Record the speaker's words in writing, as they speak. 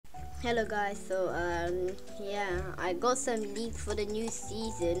Hello guys, yeah, I got some leaks for the new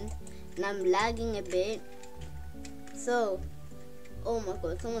season and I'm lagging a bit. So, oh my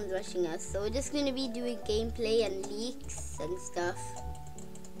god, someone's rushing us. So we're just gonna be doing gameplay and leaks and stuff.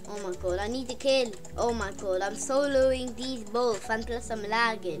 Oh my god, I need to kill. Oh my god, I'm soloing these both and plus I'm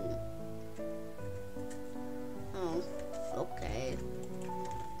lagging. Oh, okay.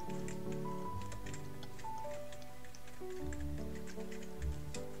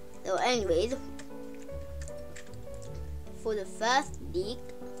 So anyways, for the first leak,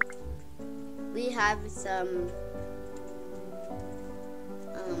 we have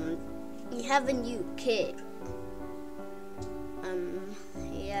we have a new kit.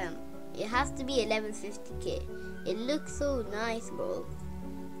 Yeah, it has to be a level 50 kit. It looks so nice, bro.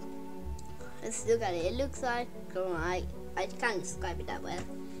 Let's look at it. It looks like, I can't describe it that well.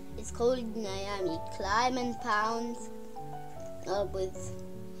 It's called Miami Climb and Pounds.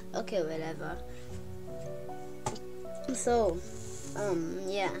 Okay, whatever. So,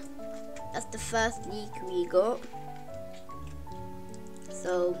 yeah, that's the first leak we got.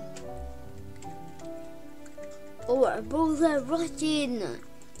 So, oh, our bros are rushing. What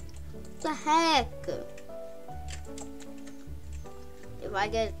the heck? If I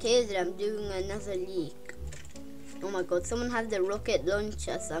get killed, I'm doing another leak. Oh my god, someone has the rocket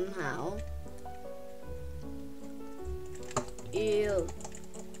launcher somehow. Ew.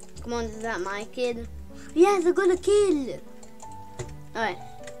 Come on, is that my kid? Yes, I got a kill! Alright,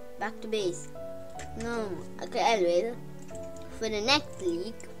 back to base. No. Okay, anyway, for the next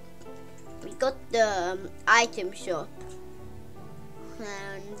leak, we got the item shop.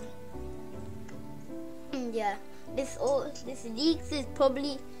 And yeah, this leaks is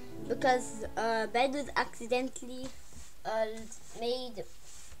probably because Bedwars accidentally made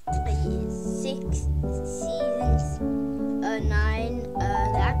 6 seasons, 9.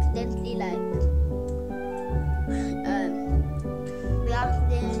 They accidentally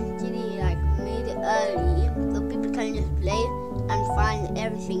made it early, so people can just play and find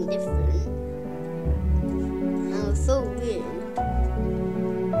everything different. And it was so weird.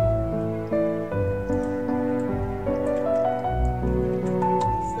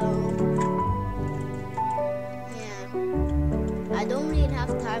 I don't really have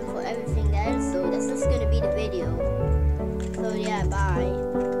time for everything else, so that's just gonna be the video. So yeah, bye.